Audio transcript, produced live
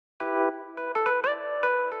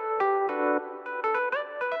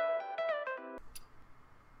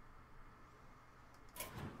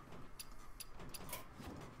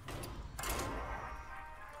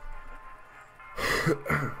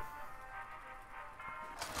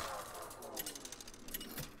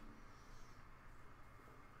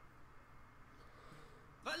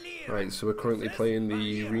Right, so we're currently playing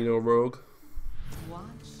the Reno Rogue.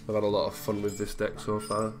 I've had a lot of fun with this deck so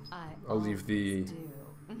far. I'll leave the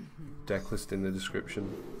deck list in the description.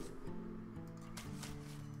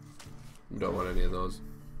 We don't want any of those.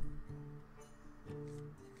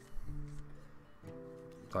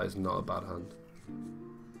 That is not a bad hand.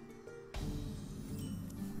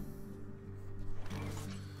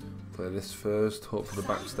 Play this first, hope for the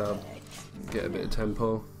backstab, get a bit of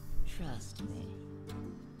tempo. Trust me.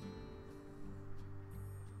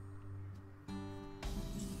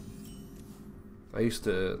 I used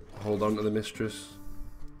to hold on to the Mistress,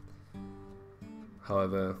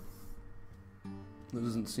 however, that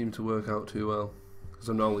doesn't seem to work out too well, because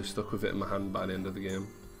I'm normally stuck with it in my hand by the end of the game.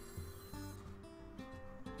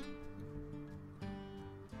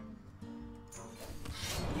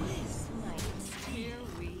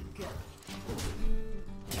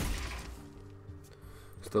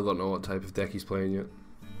 Still don't know what type of deck he's playing yet.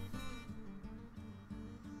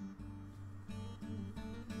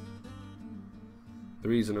 The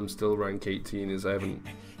reason I'm still rank 18 is I haven't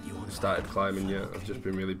started climbing yet. I've just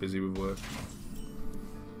been really busy with work.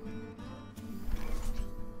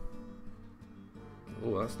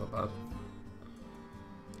 Oh, that's not bad.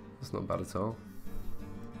 That's not bad at all.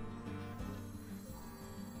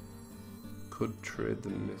 Could trade the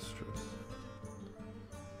Mistress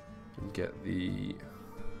and get the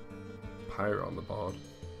Pirate on the board,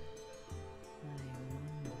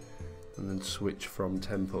 and then switch from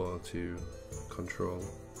tempo to control.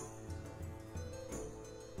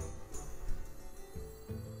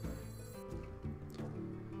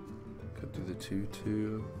 Could do the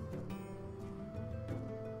 2/2.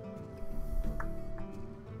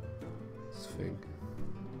 Let's think.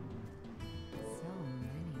 So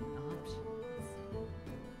many options.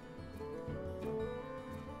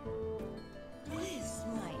 This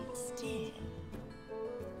might sting.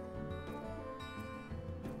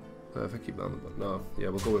 If I keep that on the board, no, yeah,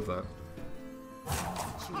 we'll go with that.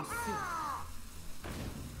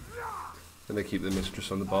 Then I keep the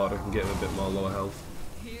Mistress on the board, I can get him a bit more lower health.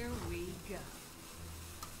 Here we go.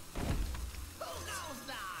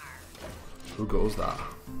 Who goes there?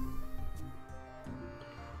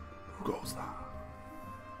 Who goes there?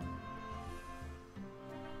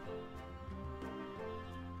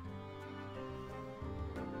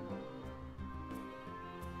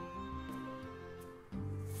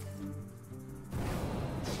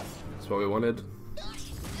 That's what we wanted.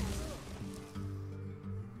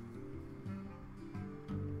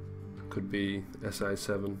 Could be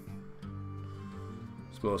SI7.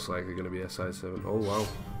 It's most likely going to be SI7. Oh wow,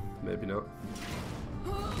 maybe not.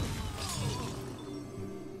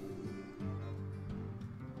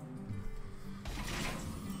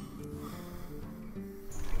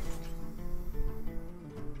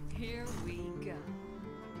 Here we go.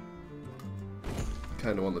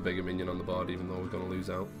 Kind of want the bigger minion on the board, even though we're going to lose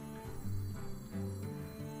out.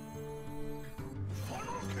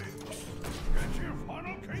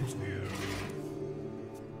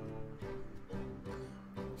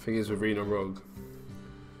 Thing is with Reno Rogue,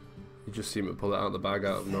 you just seem to pull it out of the bag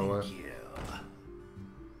out of nowhere.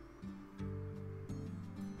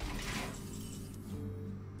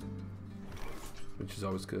 Which is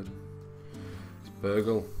always good. It's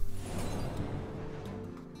Burgle.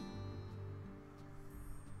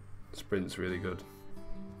 Sprint's really good.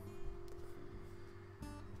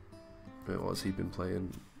 But what's he been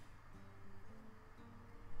playing?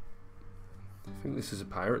 I think this is a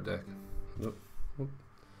pirate deck. Look.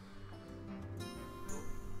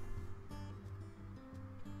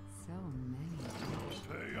 So many.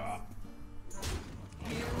 Pay up.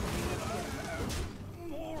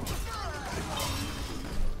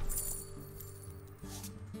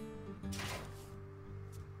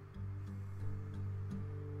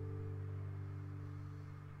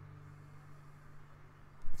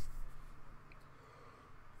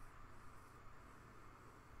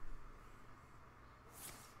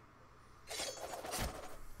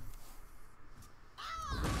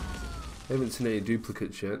 I haven't seen any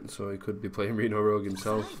duplicates yet, so he could be playing Reno Rogue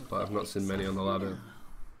himself, but I've not seen many on the ladder.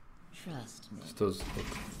 Trust me. This does look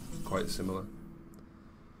quite similar.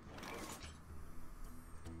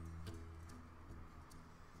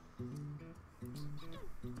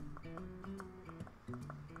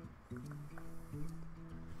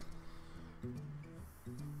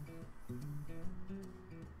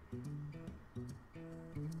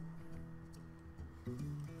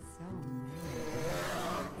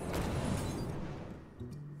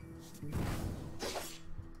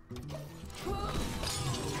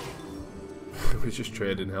 We're just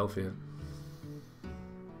trading health here.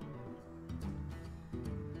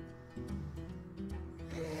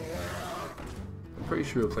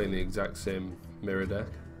 pretty sure we're playing the exact same mirror deck.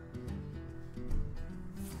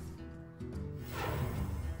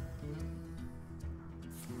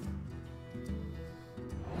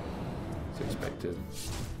 It's expected.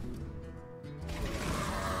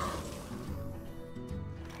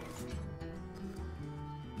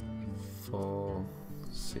 Four,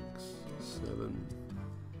 6, 7,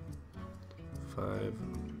 5.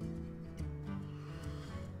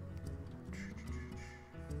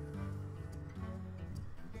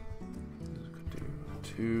 Could do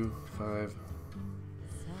 2, 5,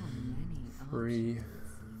 3,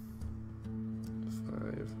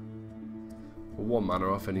 5. Well, 1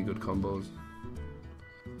 mana off any good combos.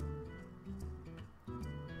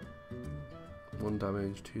 1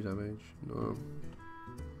 damage, 2 damage. No.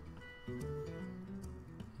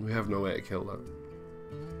 We have no way to kill that.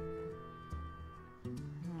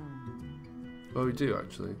 Oh, we do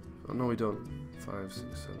actually. Oh no, we don't. 5, 6,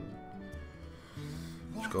 7.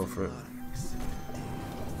 Let's go for it.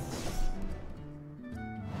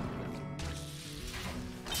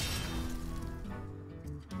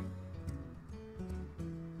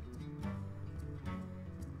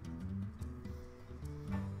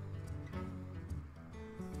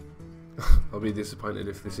 I'll be disappointed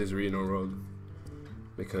if this is Reno Rogue,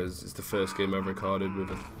 because it's the first game I've recorded with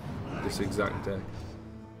this exact deck.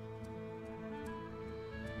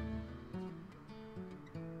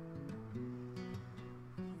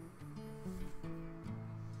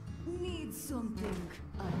 Need something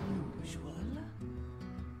unusual?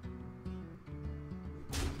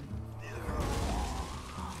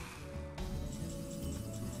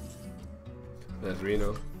 There's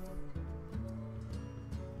Reno.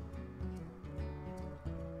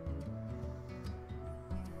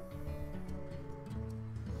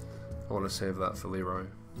 I want to save that for Leeroy.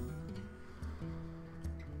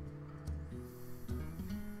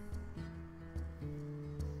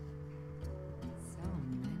 So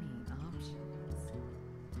many options.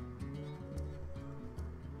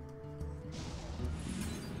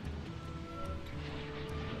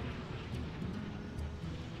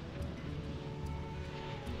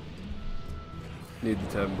 Need the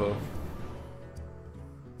tempo.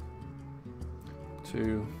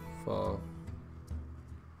 2, 4.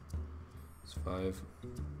 5.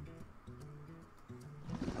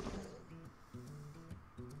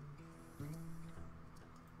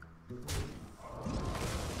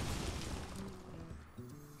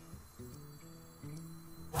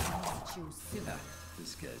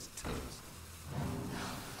 This guy's toast.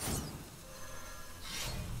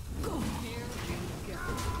 Go. Here we go.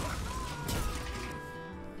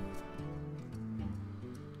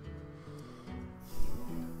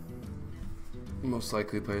 Most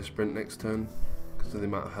likely play a sprint next turn because of the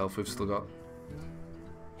amount of health we've still got.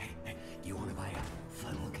 Hey, you want to buy a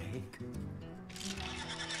funnel cake?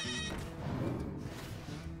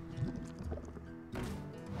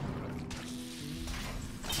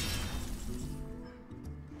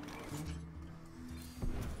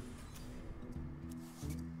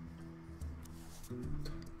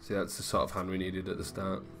 See, that's the sort of hand we needed at the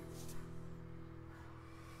start.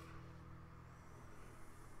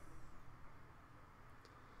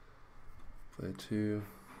 Play 2.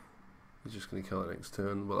 He's just going to kill it next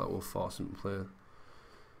turn. Well, that will force him to play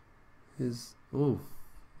his... Oh,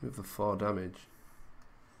 we have the 4 damage.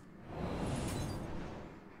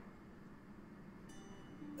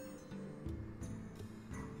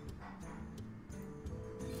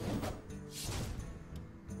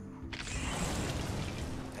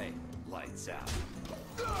 Hey, lights out.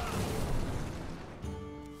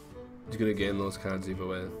 He's going to gain those cards either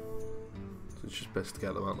way. So it's just best to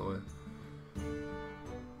get them out of the way.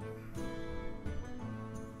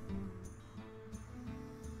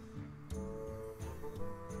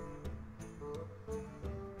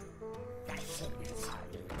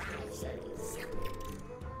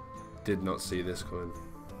 Did not see this coming.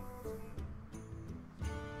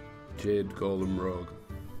 Jade Golem Rogue.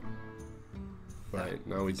 Right,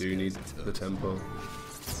 now we do need the tempo.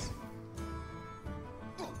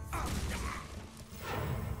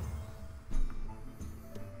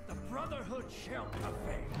 The Brotherhood shall prevail.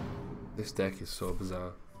 This deck is so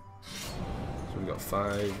bizarre. So we've got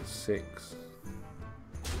 5, 6.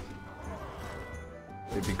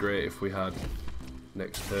 It'd be great if we had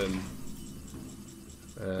next turn.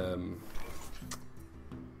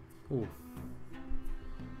 Oh,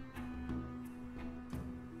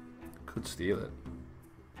 could steal it.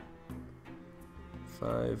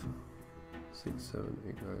 5, 6, 7,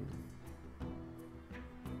 8,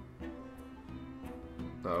 9.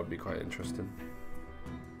 That would be quite interesting.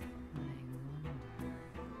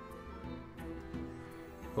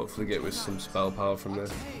 Hopefully get with some spell power from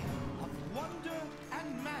this.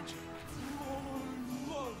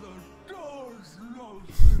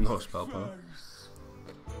 No spell power.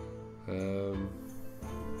 I'm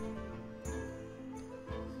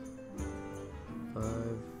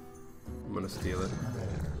gonna steal it.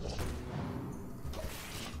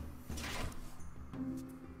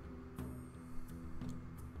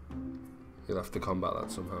 You'll have to combat that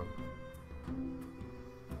somehow.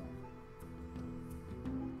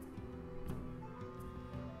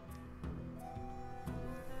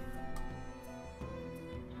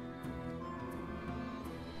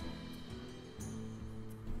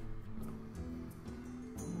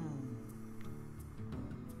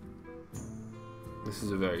 This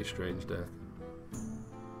is a very strange deck.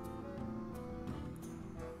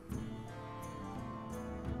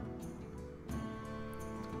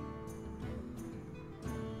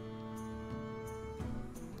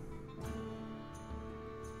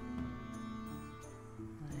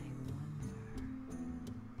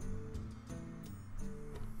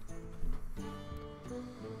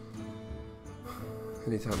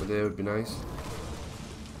 Any time of day would be nice.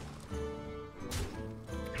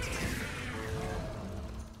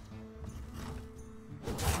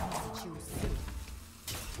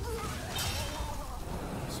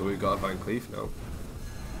 So we've got a Van Cleef now.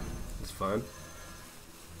 It's fine.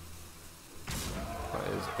 That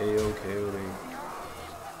is A-OK with me.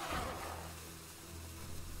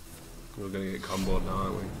 We're gonna get comboed now,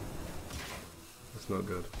 aren't we? That's not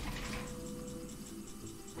good.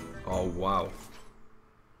 Oh wow.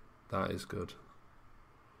 That is good.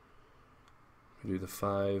 We do the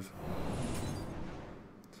 5.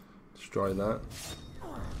 Destroy that.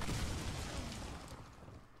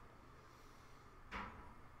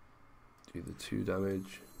 Do the 2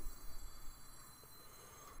 damage.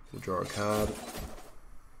 We'll draw a card.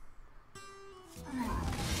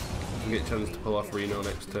 If we get a chance to pull off Reno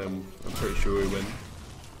next turn, I'm pretty sure we win.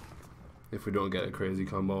 If we don't get a crazy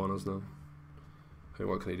combo on us now. Okay,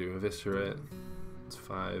 what can he do? Eviscerate. It's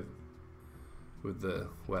 5. With the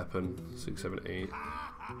weapon, 6, 7, 8.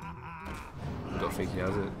 I don't think he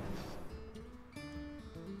has it.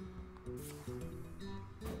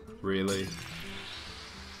 Really?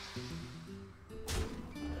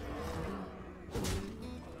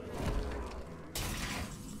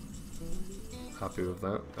 Happy with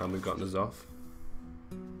that. And we've got ZOTH.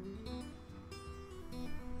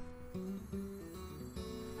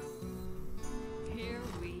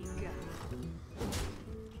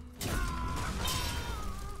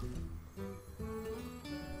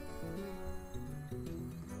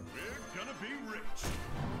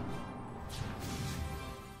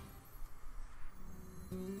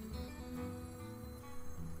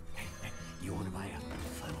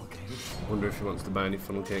 Wonder if he wants to buy any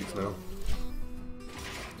funnel cakes now.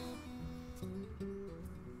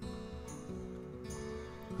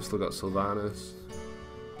 We still got Sylvanas.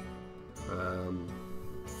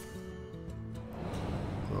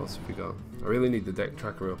 What else have we got? I really need the deck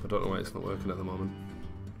tracker up. I don't know why it's not working at the moment.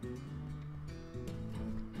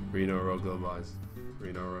 Reno Rogue though, boys.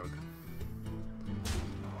 Reno Rogue.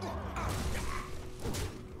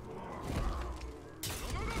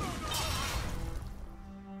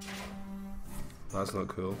 That's not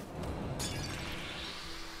cool.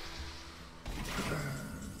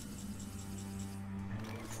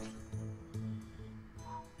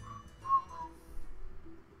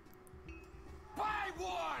 Buy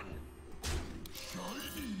one.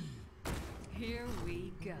 Here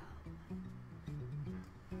we go.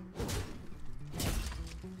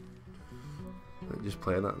 Just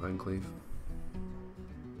play that Van Cleef.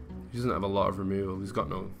 He doesn't have a lot of removal. He's got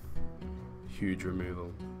no huge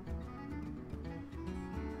removal.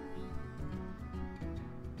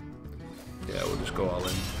 Yeah, we'll just go all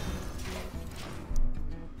in.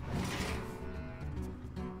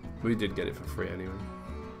 We did get it for free anyway.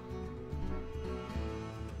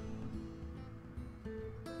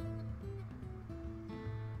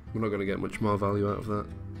 We're not going to get much more value out of that.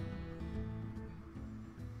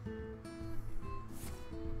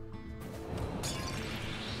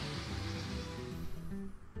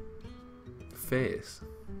 Face.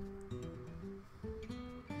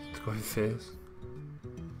 Let's go with face.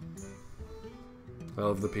 I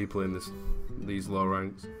love the people in these low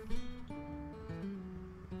ranks.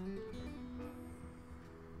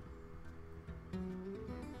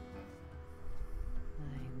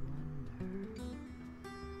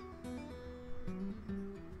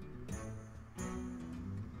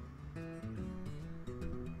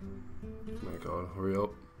 Oh my god, hurry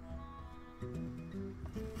up.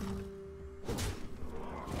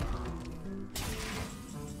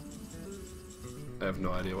 I have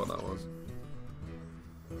no idea what that was.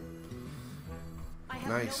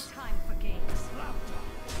 Nice.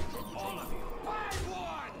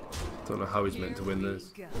 Don't know how he's meant to win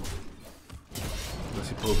this. Unless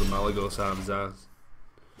he pulls the Malagos out of his ass.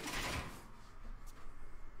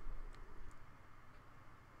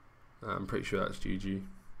 I'm pretty sure that's GG.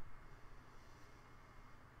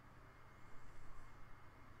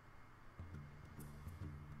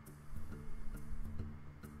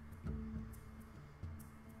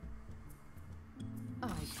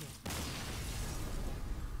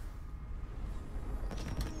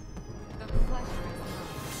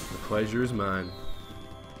 Pleasure is mine.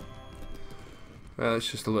 That's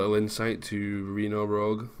just a little insight to Reno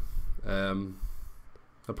Rogue.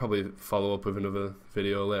 I'll probably follow up with another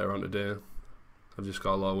video later on today. I've just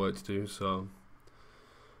got a lot of work to do, so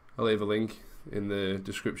I'll leave a link in the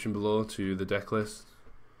description below to the deck list.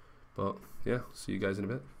 But yeah, see you guys in a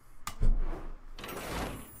bit.